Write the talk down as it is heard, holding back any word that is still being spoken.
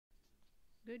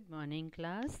Good morning,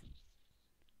 class.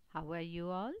 How are you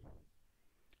all?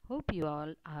 Hope you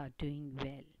all are doing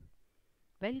well.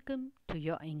 Welcome to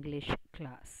your English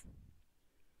class.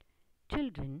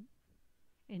 Children,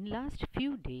 in last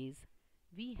few days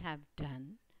we have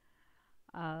done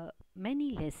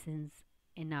many lessons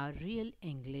in our real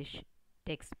English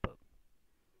textbook.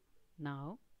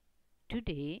 Now,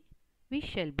 today we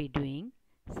shall be doing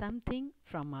something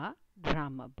from our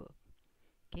grammar book.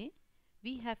 Okay?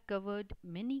 We have covered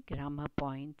many grammar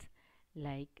points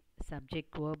like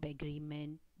subject verb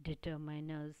agreement,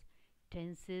 determiners,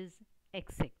 tenses,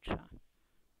 etc.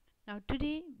 Now,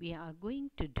 today we are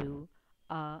going to do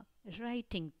a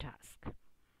writing task.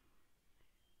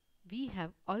 We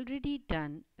have already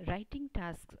done writing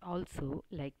tasks also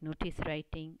like notice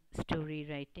writing, story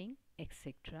writing,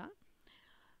 etc.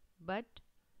 But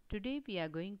today we are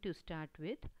going to start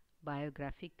with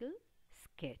biographical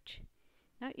sketch.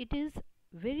 Now, it is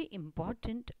very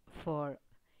important for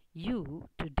you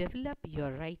to develop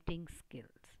your writing skills.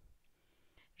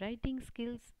 Writing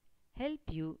skills help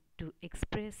you to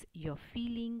express your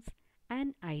feelings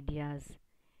and ideas,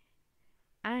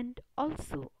 and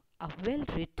also a well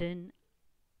written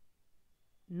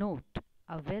note,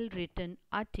 a well written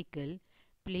article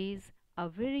plays a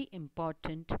very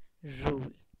important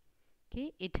role.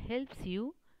 Okay, it helps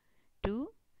you to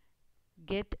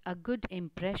get a good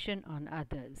impression on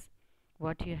others.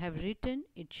 What you have written,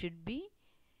 it should be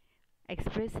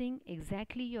expressing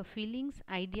exactly your feelings,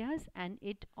 ideas, and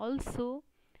it also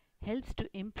helps to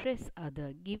impress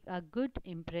other, give a good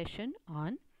impression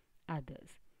on others.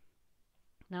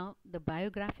 Now, the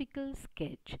biographical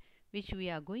sketch which we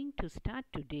are going to start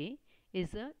today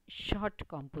is a short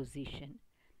composition.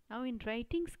 Now, in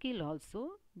writing skill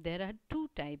also, there are two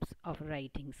types of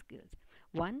writing skills.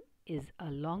 One is a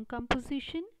long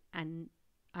composition and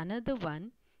another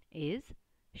one is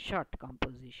short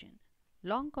composition.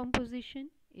 Long composition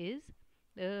is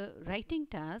the writing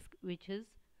task which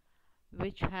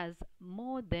has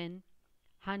more than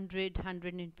 100,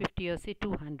 150 or say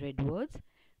 200 words,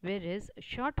 whereas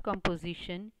short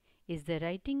composition is the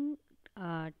writing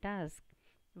task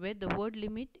where the word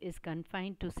limit is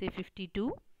confined to say 50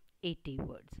 to 80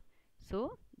 words.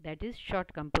 So that is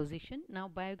short composition. Now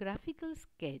biographical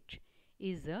sketch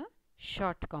is a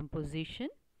short composition.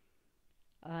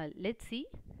 Let's see.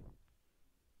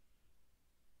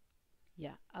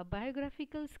 Yeah, a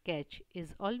biographical sketch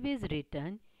is always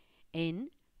written in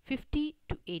 50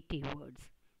 to 80 words.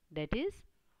 That is,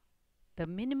 the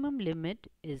minimum limit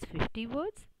is 50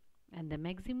 words and the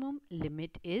maximum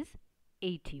limit is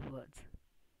 80 words.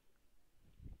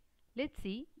 Let's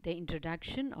see the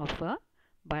introduction of a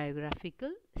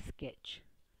biographical sketch.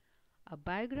 A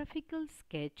biographical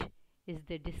sketch is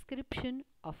the description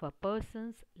of a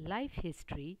person's life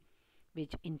history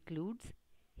which includes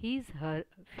his/her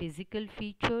physical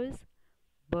features,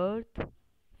 birth,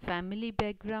 family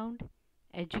background,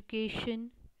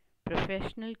 education,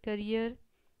 professional career,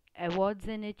 awards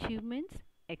and achievements,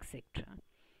 etc.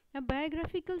 A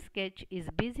biographical sketch is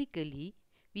basically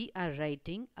we are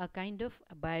writing a kind of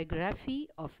biography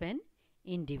of an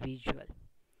individual.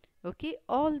 Okay,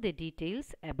 all the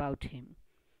details about him.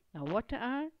 Now, what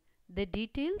are the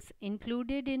details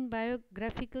included in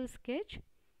biographical sketch?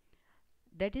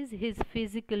 That is his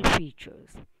physical features.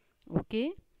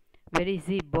 Okay, where is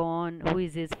he born, who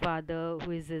is his father,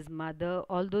 who is his mother,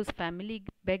 all those family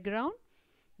background.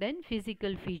 Then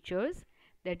physical features,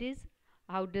 that is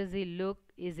how does he look,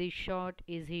 is he short,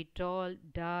 is he tall,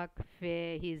 dark,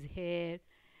 fair, his hair,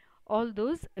 all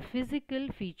those physical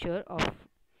feature of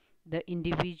the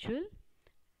individual.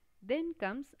 Then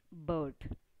comes birth,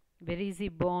 where is he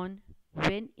born,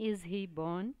 when is he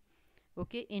born,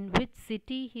 okay, in which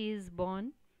city he is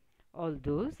born, all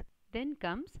those. Then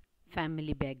comes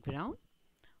family background,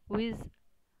 who is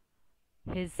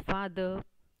his father,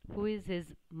 who is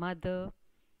his mother,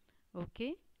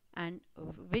 okay, and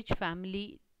which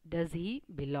family does he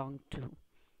belong to.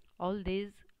 All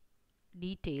these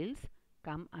details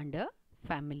come under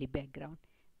family background.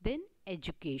 Then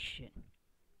education.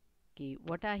 Okay,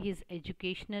 what are his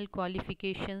educational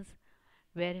qualifications?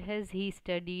 Where has he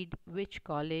studied? Which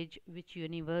college? Which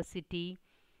university?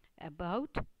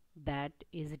 About that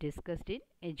is discussed in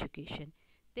education.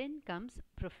 Then comes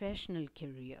professional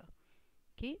career.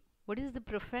 Okay, what is the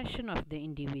profession of the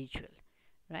individual?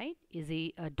 Right? Is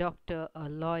he a doctor, a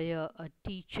lawyer, a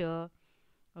teacher?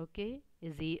 Okay,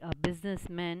 is he a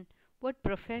businessman? What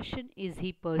profession is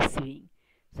he pursuing?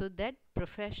 So that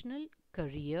professional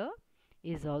career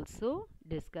is also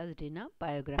discussed in a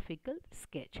biographical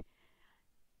sketch.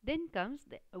 Then comes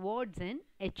the awards and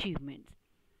achievements.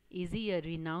 Is he a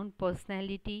renowned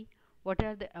personality? what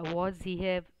are the awards he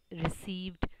have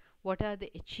received, what are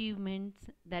the achievements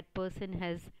that person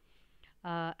has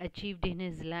achieved in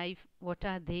his life, what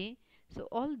are they. So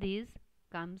all these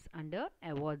comes under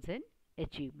awards and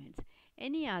achievements.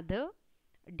 Any other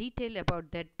detail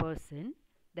about that person,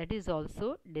 that is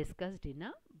also discussed in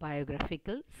a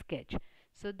biographical sketch.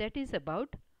 So that is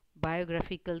about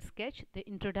biographical sketch, the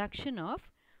introduction of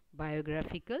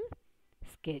biographical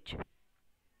sketch.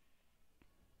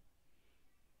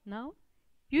 Now,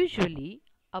 usually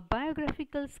a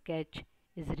biographical sketch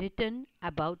is written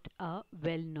about a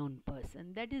well-known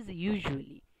person. That is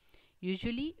usually.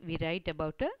 Usually we write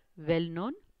about a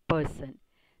well-known person.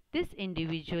 This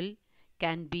individual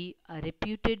can be a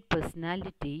reputed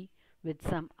personality with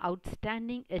some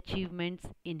outstanding achievements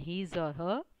in his or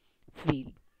her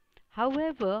field.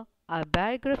 However, a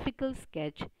biographical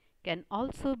sketch can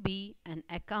also be an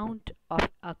account of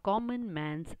a common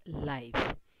man's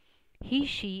life.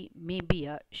 He/she may be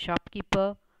a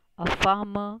shopkeeper, a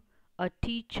farmer, a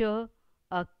teacher,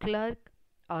 a clerk,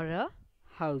 or a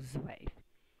housewife.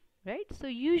 Right? So,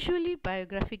 usually,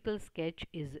 biographical sketch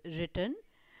is written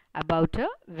about a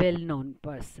well known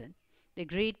person, the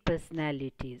great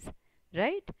personalities.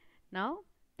 Right? Now,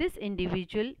 this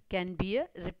individual can be a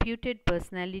reputed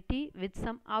personality with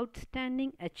some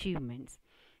outstanding achievements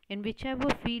in whichever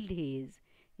field he is.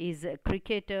 He is a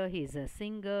cricketer, he is a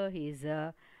singer, he is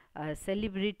a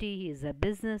celebrity, he is a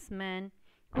businessman,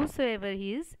 whosoever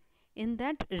he is, in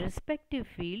that respective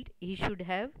field, he should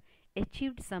have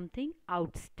achieved something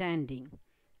outstanding.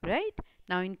 Right?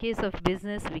 Now, in case of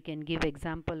business, we can give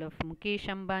example of Mukesh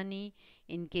Ambani.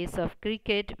 In case of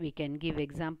cricket, we can give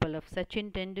example of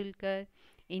Sachin Tendulkar.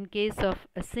 In case of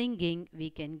singing, we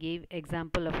can give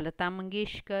example of Lata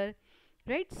Mangeshkar.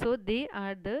 Right? So, they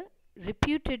are the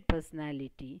reputed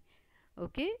personality.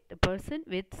 Okay, the person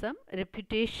with some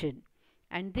reputation,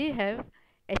 and they have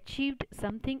achieved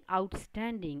something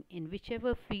outstanding in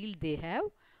whichever field they have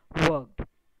worked.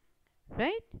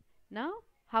 Right? Now,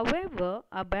 however,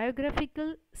 a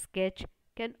biographical sketch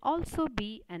can also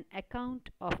be an account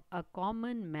of a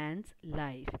common man's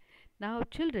life. Now,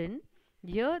 children,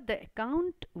 here the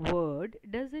account word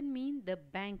doesn't mean the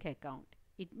bank account,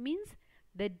 it means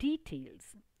the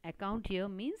details. Account here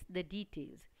means the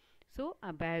details. So,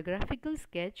 a biographical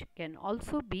sketch can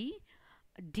also be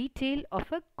a detail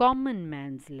of a common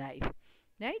man's life.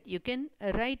 Right? You can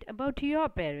write about your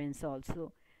parents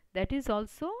also. That is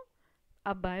also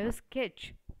a bio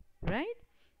sketch. Right?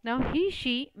 Now,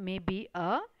 he/she may be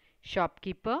a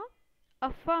shopkeeper,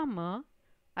 a farmer,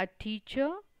 a teacher,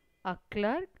 a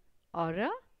clerk, or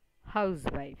a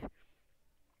housewife.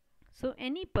 So,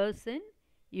 any person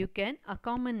you can, a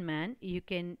common man, you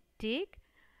can take,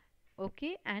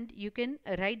 okay, and you can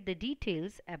write the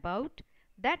details about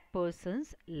that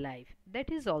person's life.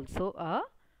 That is also a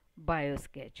bio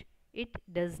sketch. It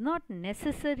does not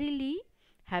necessarily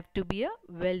have to be a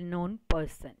well-known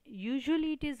person.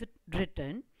 Usually it is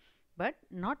written, but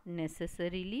not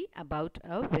necessarily about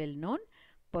a well-known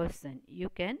person. You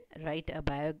can write a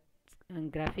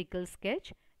biographical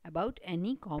sketch about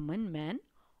any common man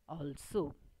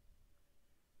also.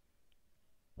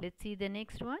 Let's see the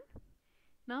next one.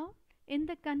 Now, in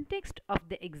the context of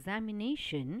the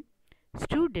examination,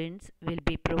 students will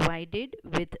be provided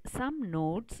with some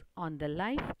notes on the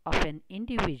life of an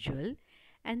individual,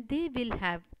 and they will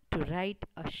have to write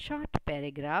a short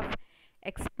paragraph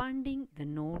expanding the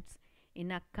notes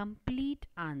in a complete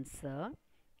answer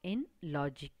in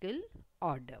logical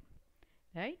order.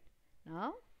 Right?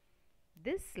 Now,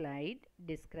 this slide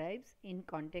describes in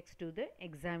context to the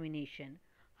examination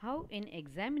how in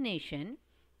examination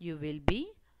you will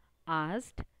be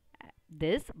asked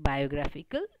this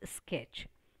biographical sketch.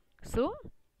 So,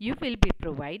 you will be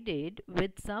provided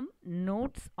with some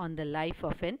notes on the life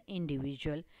of an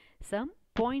individual. Some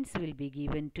points will be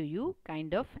given to you,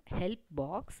 kind of help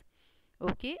box.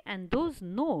 Okay, and those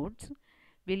notes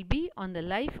will be on the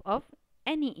life of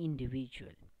any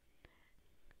individual.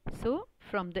 So,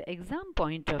 from the exam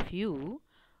point of view,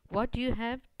 what you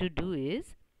have to do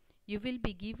is you will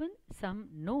be given some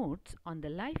notes on the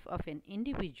life of an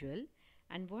individual,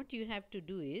 and what you have to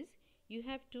do is you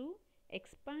have to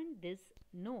expand these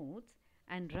notes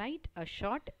and write a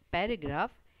short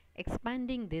paragraph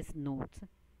expanding these notes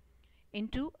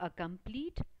into a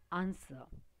complete answer,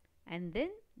 and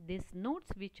then these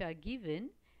notes which are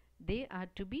given, they are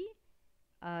to be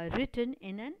written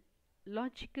in an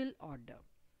logical order.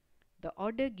 The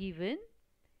order given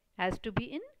has to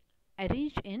be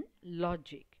arranged in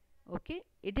logic. Okay,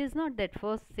 it is not that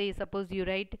first, say suppose you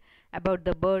write about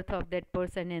the birth of that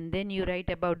person and then you write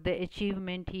about the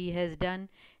achievement he has done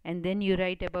and then you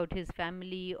write about his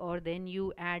family, or then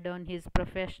you add on his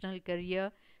professional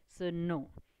career. So no,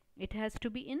 it has to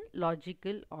be in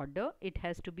logical order, it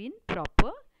has to be in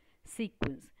proper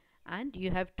sequence, and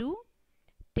you have to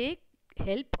take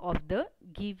help of the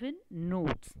given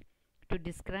notes to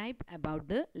describe about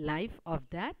the life of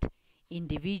that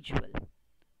individual.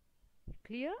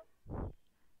 Clear?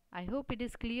 I hope it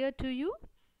is clear to you.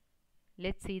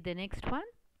 Let's see the next one.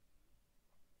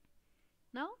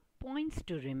 Now, points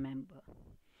to remember.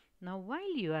 Now,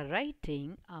 while you are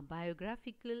writing a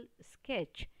biographical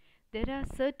sketch, there are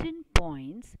certain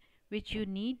points which you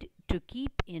need to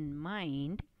keep in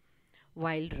mind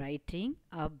while writing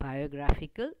a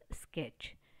biographical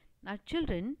sketch. Now,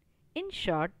 children, in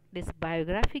short, this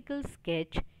biographical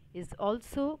sketch is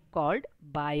also called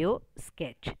bio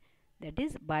sketch. That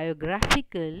is,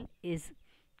 biographical is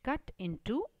cut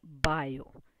into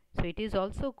bio. So, it is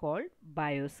also called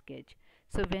bio sketch.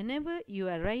 So, whenever you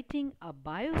are writing a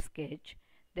bio sketch,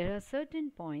 there are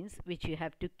certain points which you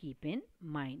have to keep in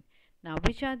mind. Now,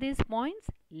 which are these points?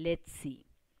 Let's see.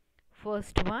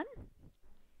 First one,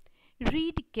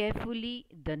 read carefully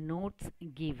the notes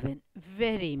given.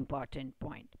 Very important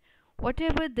point.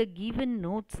 Whatever the given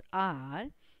notes are,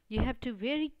 you have to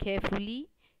very carefully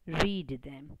read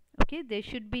them. Okay, there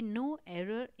should be no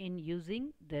error in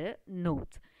using the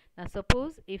notes. Now,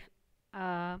 suppose if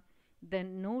the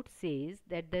note says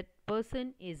that that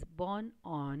person is born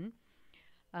on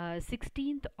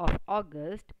 16th of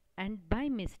August, and by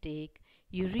mistake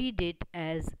you read it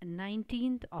as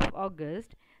 19th of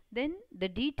August, then the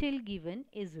detail given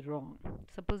is wrong.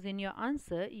 Suppose in your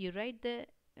answer you write the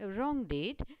wrong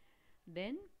date,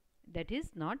 then that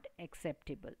is not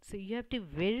acceptable. So you have to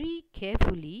very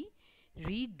carefully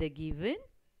read the given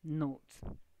notes,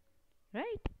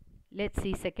 right? Let's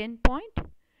see second point.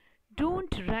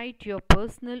 Don't write your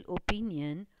personal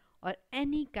opinion or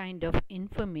any kind of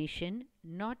information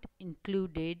not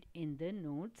included in the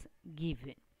notes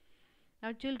given.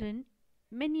 Now children,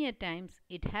 many a times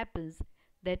it happens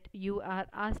that you are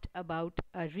asked about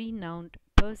a renowned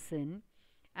person,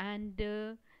 and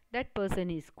that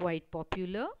person is quite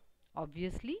popular,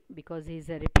 obviously, because he is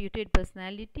a reputed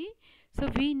personality. So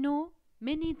we know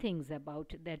many things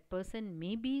about that person.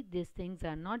 Maybe these things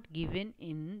are not given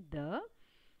in the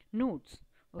notes.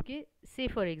 Okay, say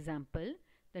for example,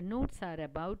 the notes are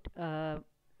about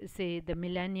say the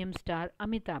millennium star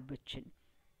Amitabh Bachchan.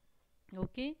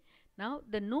 Okay, now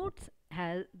the notes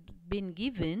have been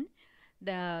given.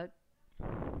 The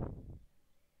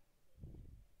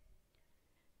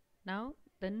now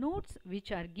the notes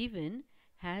which are given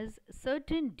has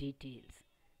certain details,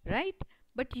 right?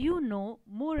 But you know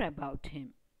more about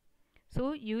him,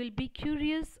 so you will be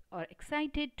curious or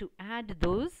excited to add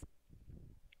those.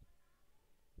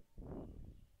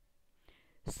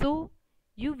 So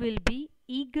you will be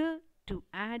eager to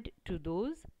add to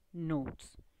those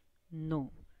notes.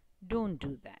 No, don't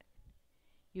do that.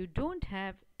 You don't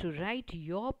have to write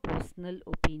your personal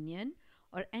opinion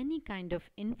or any kind of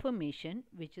information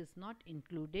which is not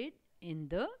included in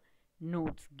the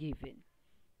notes given.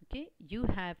 Okay, you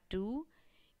have to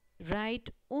write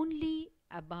only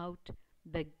about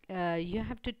the you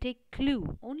have to take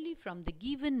clue only from the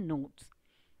given notes,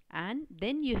 and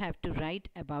then you have to write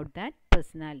about that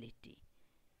personality.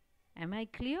 Am I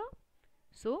clear?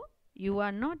 So you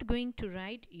are not going to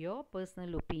write your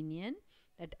personal opinion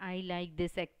that I like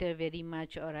this actor very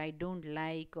much or I don't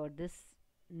like, or this.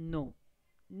 No,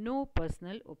 no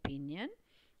personal opinion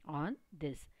on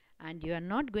this, and you are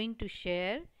not going to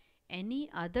share any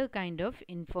other kind of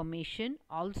information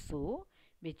also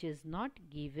which is not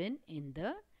given in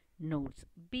the notes.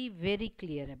 Be very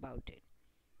clear about it.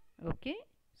 Okay,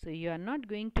 so you are not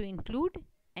going to include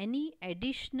any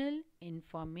additional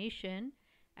information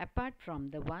apart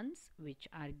from the ones which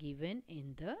are given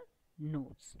in the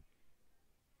notes.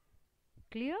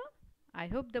 Clear? I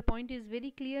hope the point is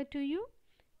very clear to you.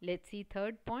 Let's see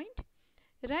third point.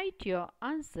 Write your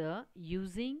answer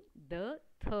using the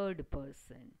third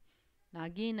person. Now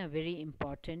again a very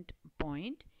important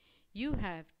point. You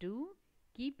have to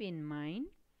keep in mind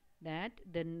that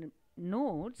the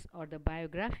notes or the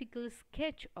biographical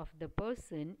sketch of the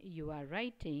person you are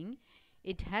writing,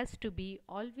 it has to be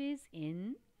always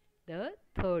in the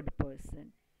third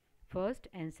person. First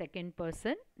and second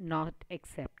person not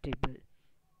acceptable.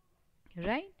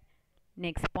 Right?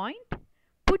 Next point,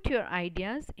 put your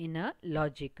ideas in a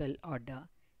logical order.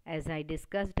 As I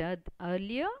discussed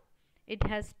earlier, it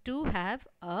has to have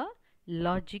a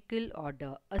logical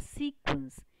order, a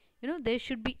sequence. You know, there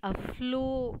should be a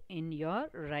flow in your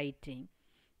writing.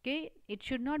 Okay, it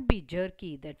should not be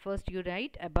jerky that first you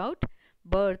write about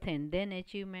birth and then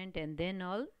achievement and then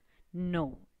all.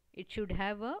 No, it should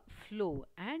have a flow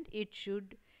and it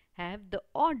should have the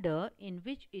order in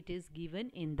which it is given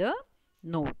in the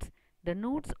notes. The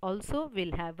notes also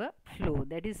will have a flow.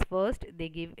 That is, first they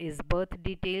give his birth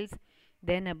details,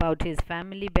 then about his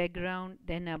family background,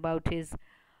 then about his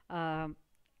uh,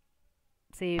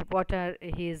 say what are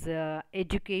his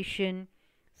education.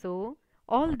 So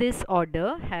all this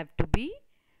order have to be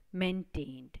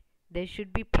maintained. There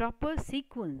should be proper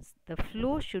sequence. The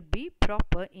flow should be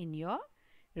proper in your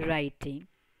writing.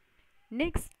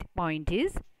 Next point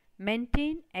is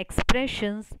maintain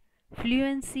expressions,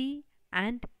 fluency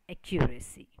and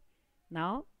accuracy.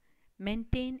 Now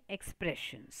maintain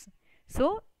expressions.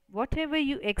 So whatever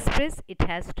you express, it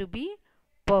has to be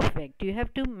perfect. You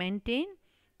have to maintain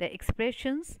the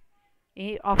expressions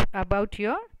of about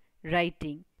your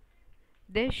writing.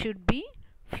 There should be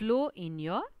flow in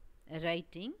your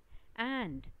writing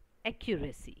and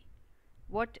accuracy.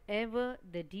 Whatever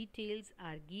the details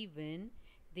are given,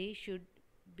 they should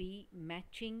be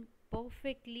matching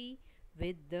perfectly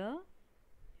with the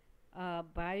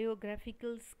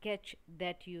biographical sketch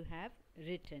that you have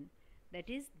written. That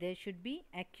is, there should be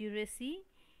accuracy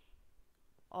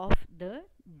of the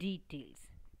details.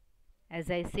 As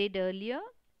I said earlier,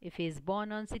 if he is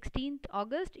born on 16th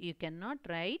August, you cannot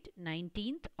write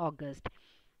 19th August.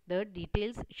 The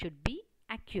details should be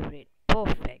accurate,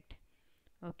 perfect.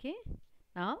 Okay.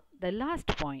 Now the last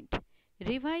point,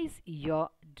 revise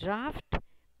your draft,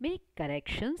 make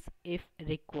corrections if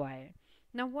required.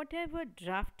 Now whatever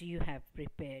draft you have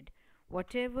prepared,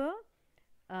 whatever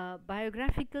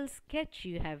biographical sketch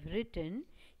you have written,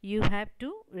 you have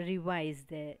to revise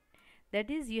that. That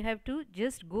is, you have to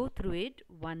just go through it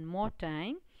one more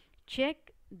time,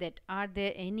 check that are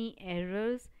there any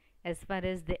errors as far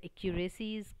as the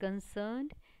accuracy is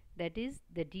concerned. That is,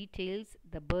 the details,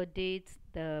 the birth dates,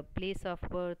 the place of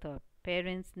birth or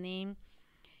parents' name,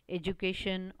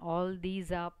 education, all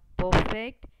these are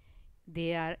perfect.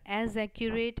 They are as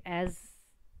accurate as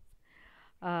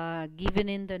given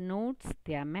in the notes.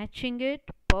 They are matching it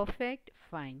perfect,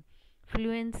 fine.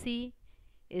 Fluency,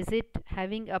 is it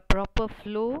having a proper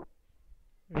flow?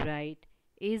 Right.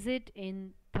 Is it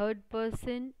in third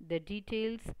person, the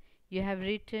details you have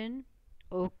written?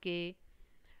 Okay.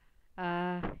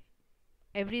 uh,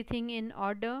 Everything in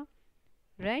order,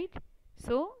 right?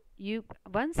 So you,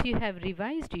 once you have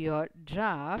revised your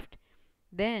draft,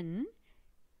 then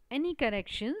any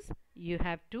corrections you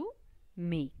have to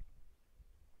make.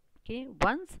 Okay,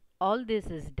 once all this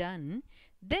is done,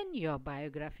 then your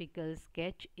biographical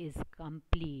sketch is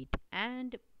complete.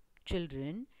 And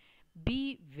children,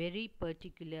 be very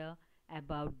particular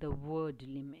about the word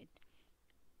limit.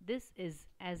 This is,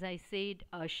 as I said,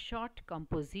 a short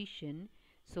composition,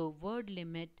 so word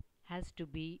limit has to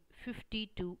be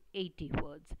 50 to 80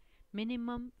 words.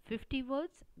 Minimum 50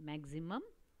 words, maximum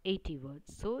 80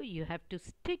 words. So you have to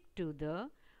stick to the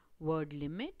word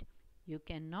limit. You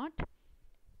cannot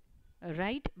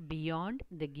write beyond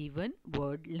the given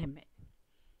word limit.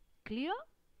 Clear?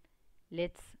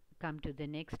 Let's come to the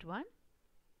next one.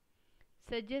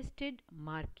 Suggested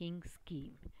marking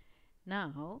scheme.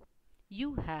 Now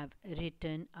you have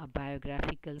written a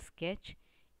biographical sketch.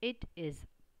 It is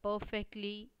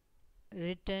perfectly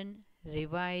written,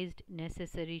 revised,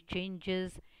 necessary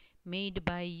changes made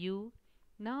by you.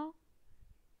 Now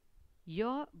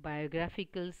your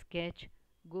biographical sketch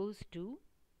goes to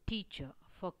teacher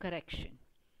for correction,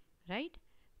 right?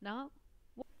 Now,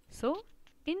 so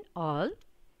in all,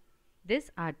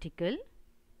 this article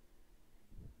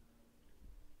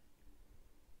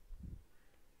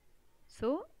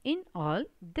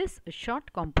this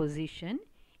short composition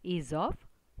is of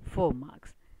 4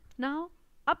 marks. Now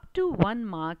up to 1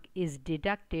 mark is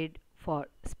deducted for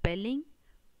spelling,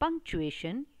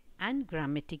 punctuation and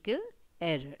grammatical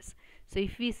errors. So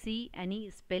if we see any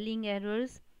spelling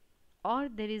errors, or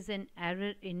there is an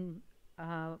error in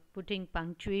putting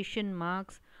punctuation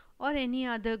marks or any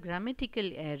other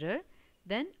grammatical error,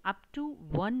 then up to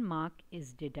 1 mark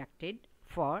is deducted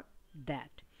for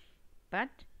that. But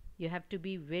you have to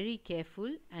be very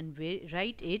careful and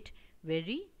write it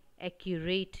very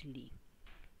accurately.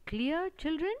 Clear,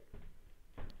 children?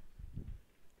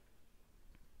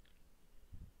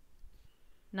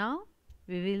 Now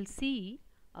we will see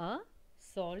a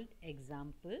solved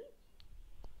example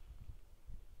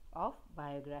of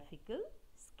biographical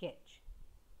sketch.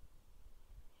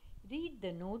 Read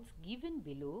the notes given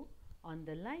below on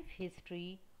the life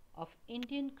history of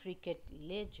Indian cricket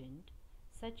legend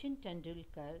Sachin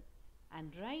Tendulkar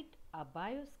and write a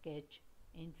bio sketch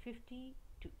in 50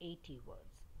 to 80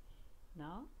 words.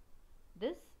 Now,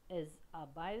 this is a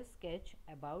bio sketch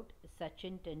about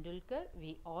Sachin Tendulkar.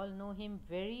 We all know him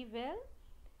very well,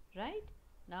 right?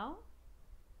 Now,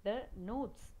 the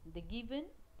notes, the given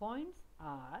points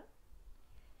are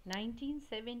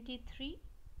 1973,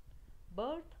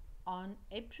 birth on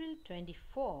April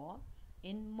 24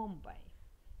 in Mumbai.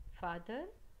 Father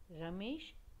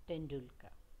Ramesh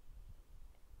Tendulkar.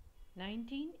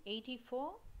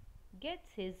 1984,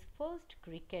 gets his first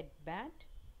cricket bat.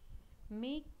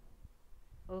 Make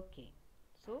okay.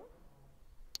 So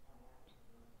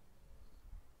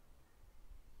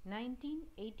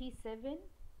 1987,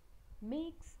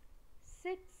 makes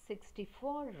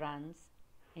 664 runs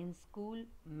in school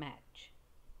match.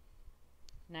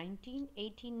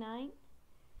 1989,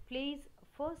 plays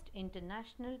first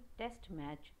international test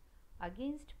match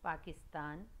against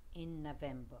Pakistan in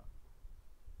November.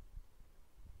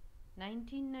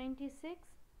 1996,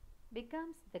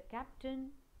 becomes the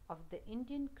captain of the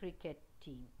Indian cricket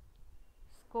team.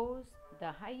 Scores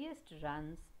the highest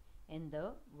runs in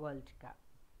the World Cup.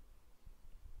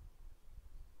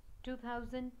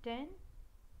 2010,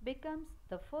 becomes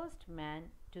the first man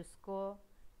to score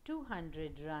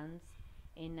 200 runs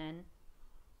in an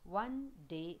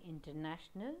one-day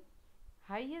international,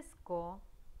 highest score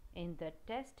in the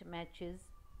test matches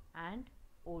and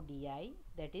ODI,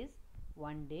 that is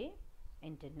one-day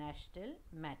international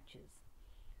matches.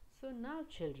 So now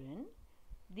children,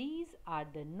 these are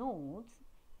the notes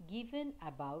given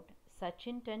about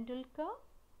Sachin Tendulkar,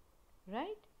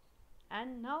 right?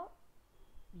 And now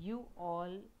you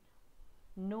all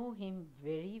know him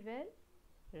very well,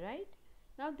 right?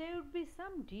 Now there would be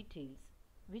some details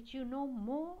which you know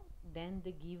more than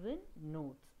the given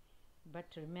notes. But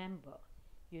remember,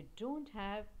 you don't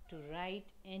have to write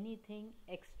anything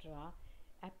extra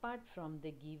apart from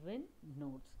the given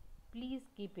notes. Please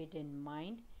keep it in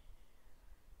mind.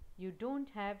 You don't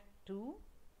have to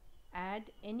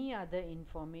add any other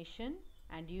information,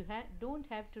 and you don't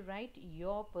have to write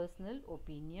your personal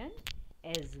opinion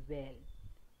as well,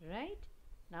 right?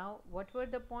 Now what were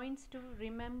the points to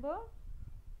remember?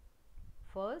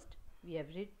 First, we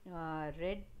have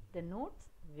read the notes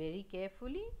very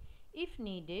carefully. If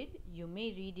needed, you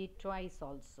may read it twice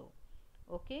also.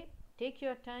 Okay, take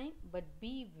your time, but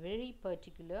be very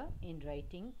particular in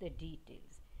writing the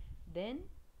details. Then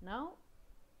now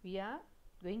we are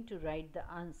going to write the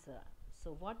answer.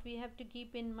 So what we have to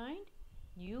keep in mind?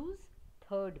 Use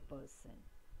third person.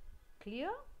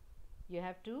 Clear? You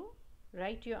have to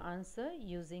write your answer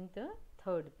using the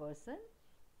third person,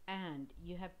 and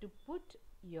you have to put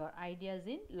your ideas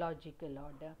in logical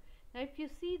order. Now if you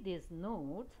see these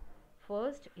notes,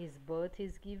 first his birth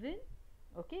is given,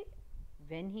 okay,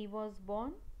 when he was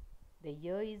born, the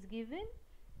year is given,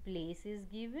 place is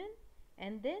given,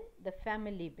 and then the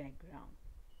family background,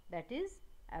 that is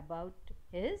about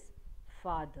his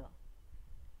father,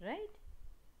 right?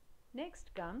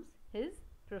 Next comes his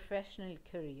professional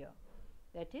career,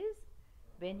 that is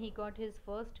when he got his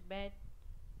first bat,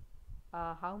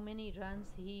 how many runs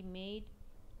he made,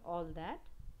 all that,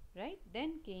 right?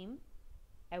 Then came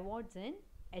awards and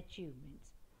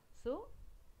achievements. So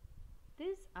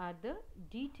these are the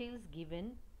details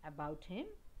given about him,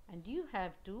 and you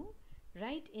have to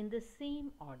write in the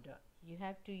same order. You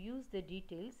have to use the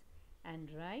details and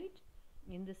write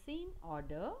in the same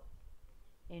order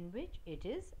in which it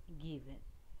is given.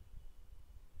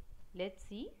 Let's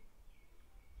see.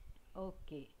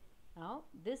 Okay, now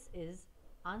this is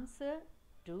answer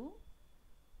to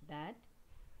that.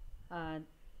 Now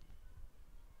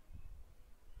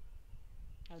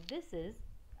this is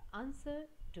answer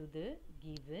to the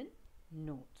given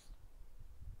notes.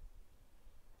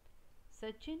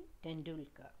 Sachin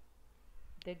Tendulkar.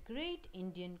 The great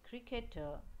Indian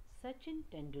cricketer Sachin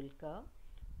Tendulkar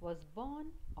was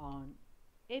born on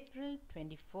April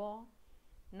 24,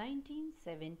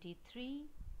 1973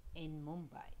 in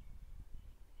Mumbai.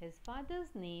 His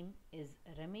father's name is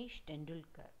Ramesh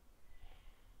Tendulkar.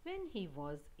 When he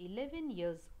was 11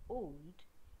 years old,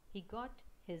 he got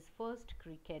his first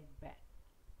cricket bat.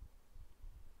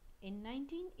 In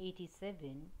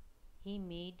 1987, he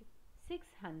made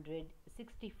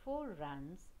 664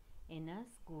 runs in a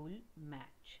school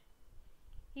match.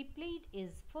 He played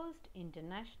his first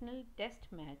international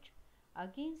test match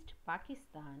against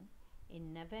Pakistan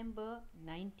in November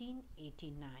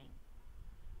 1989.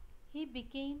 He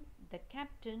became the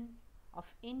captain of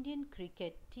Indian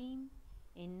cricket team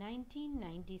in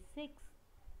 1996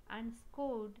 and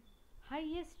scored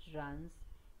highest runs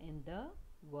in the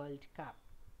World Cup.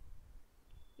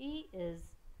 He is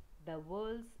the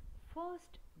world's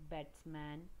first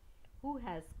batsman who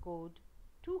has scored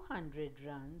 200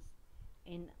 runs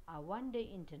in a one-day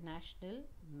international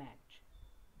match.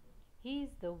 He is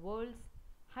the world's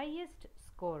highest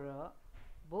scorer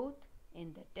both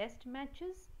in the test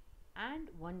matches and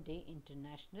one-day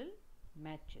international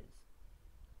matches.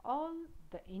 All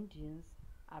the Indians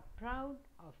are proud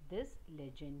of this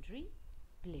legendary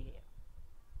player.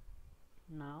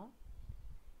 Now,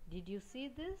 did you see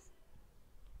this?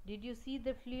 Did you see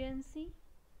the fluency,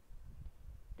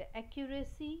 the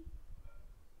accuracy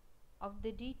of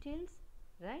the details,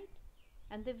 right?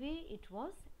 And the way it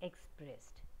was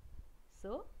expressed.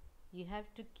 So, you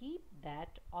have to keep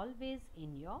that always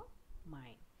in your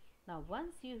mind. Now,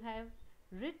 once you have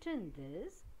written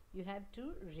this, you have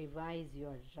to revise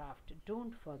your draft.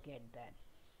 Don't forget that.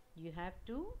 You have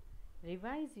to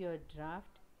revise your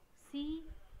draft, see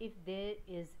if there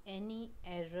is any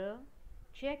error,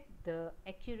 check the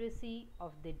accuracy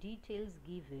of the details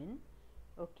given.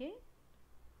 Okay,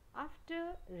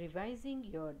 after revising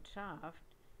your draft,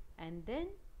 and then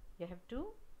you have to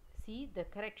see the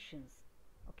corrections.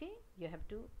 Okay, you have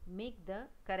to make the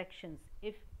corrections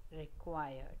if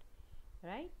required,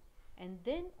 right? And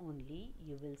then only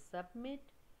you will submit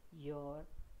your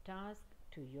task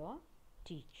to your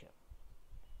teacher.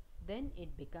 Then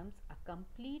it becomes a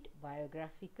complete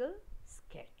biographical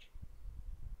sketch.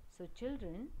 So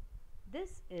children,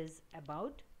 this is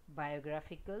about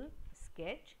biographical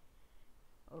sketch.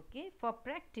 Okay, for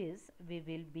practice we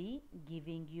will be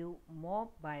giving you more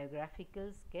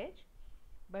biographical sketch,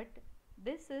 but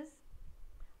this is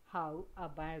how a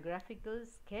biographical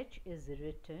sketch is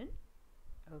written.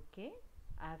 Okay,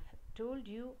 I've told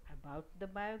you about the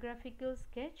biographical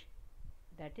sketch,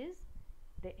 that is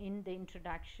in the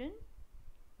introduction,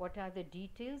 what are the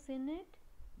details in it,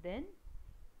 then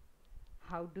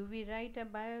how do we write a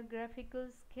biographical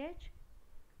sketch,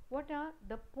 what are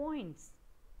the points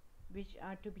which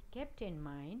are to be kept in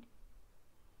mind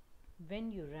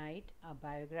when you write a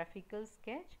biographical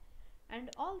sketch, and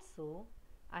also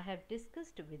I have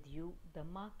discussed with you the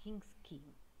marking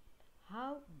scheme.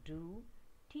 How do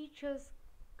teachers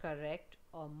correct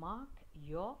or mark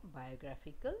your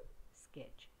biographical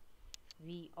sketch?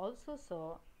 We also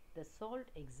saw the solved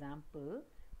example,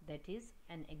 that is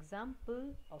an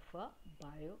example of a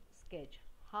bio sketch,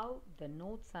 how the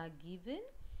notes are given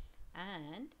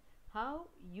and how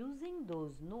using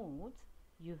those notes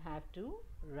you have to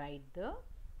write the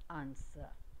answer.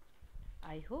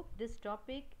 I hope this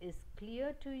topic is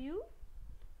clear to you.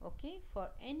 Okay, for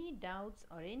any doubts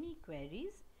or any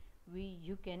queries,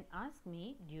 you can ask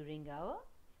me during our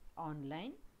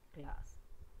online class.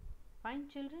 Fine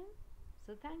children,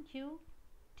 so thank you,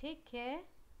 take care,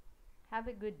 have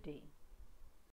a good day.